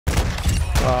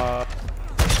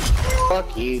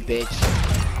Fuck you, bitch.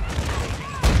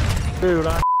 Dude,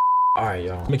 Alright,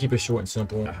 y'all. I'm gonna keep it short and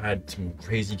simple. I had some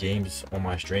crazy games on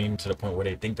my stream to the point where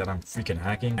they think that I'm freaking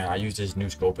hacking. And I use this new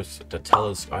scope. It's the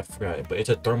I forgot it, but it's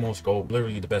a thermal scope.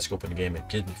 Literally the best scope in the game. It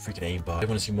gives me freaking aimbot. If you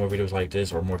want to see more videos like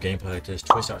this or more gameplay like this,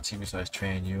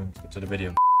 twitch.tv/Trayyy. Get to the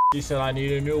video. He said I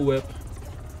need a new whip.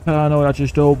 I know that you're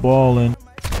still balling.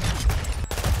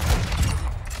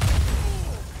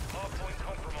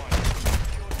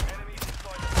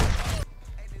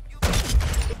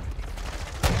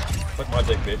 Suck my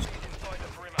dick, bitch.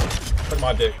 Suck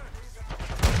my dick.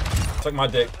 Suck my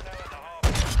dick.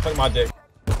 Suck my dick.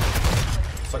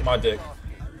 Suck my dick.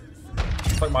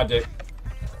 Suck my dick.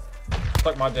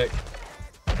 Suck my dick.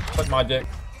 Suck my dick.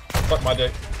 Suck my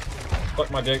dick.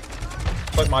 Suck my dick.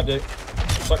 Suck my dick.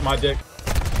 Suck my dick.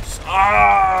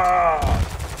 Ah!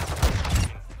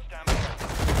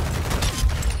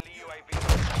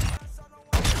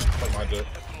 Suck my dick.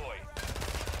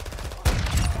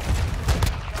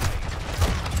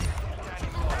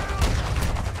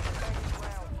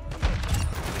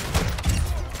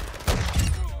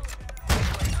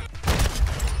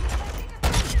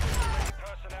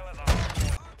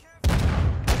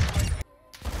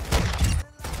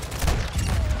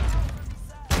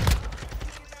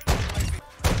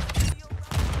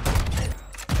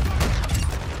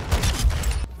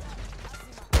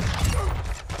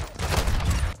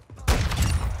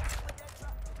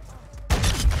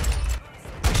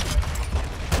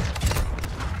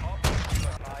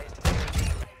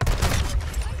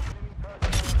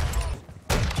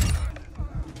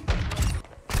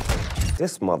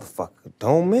 This motherfucker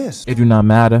don't miss. It do not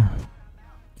matter.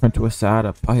 Went to a side,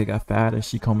 her pocket got fatter.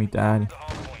 She called me daddy.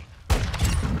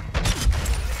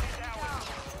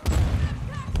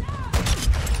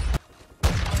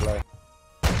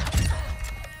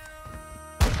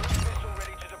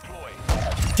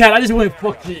 Cat, I just went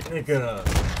fuck you, nigga.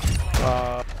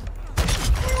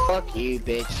 Fuck you,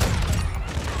 bitch.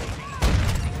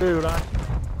 Dude,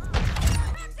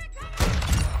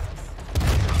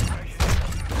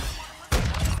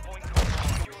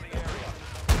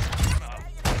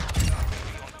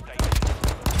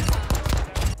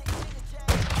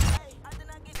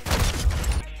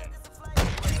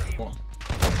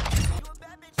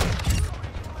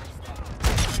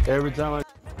 every time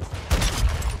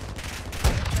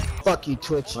Fuck you,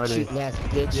 Twitch, you cheating ass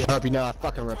bitch. I hope you know I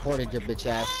fucking reported your bitch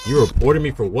ass. You reported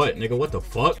me for what, nigga? What the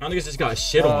fuck? My niggas just got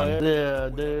shit on. Yeah,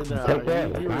 dude, nah,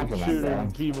 you were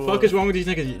shooting keyboard. Fuck is wrong with these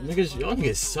niggas? Y'all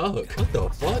niggas suck. What the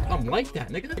fuck? I'm like that,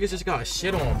 nigga. Niggas just got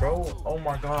shit on, bro. Oh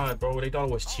my god, bro. They thought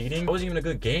it was cheating. It wasn't even a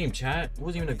good game, chat. It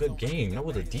wasn't even a good game. That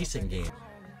was a decent game.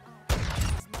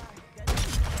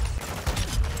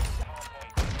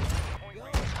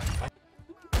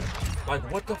 Like,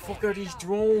 what the fuck are these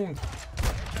drones?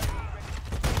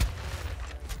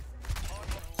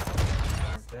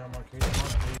 Damn,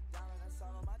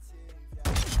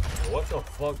 what the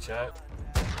fuck, chat?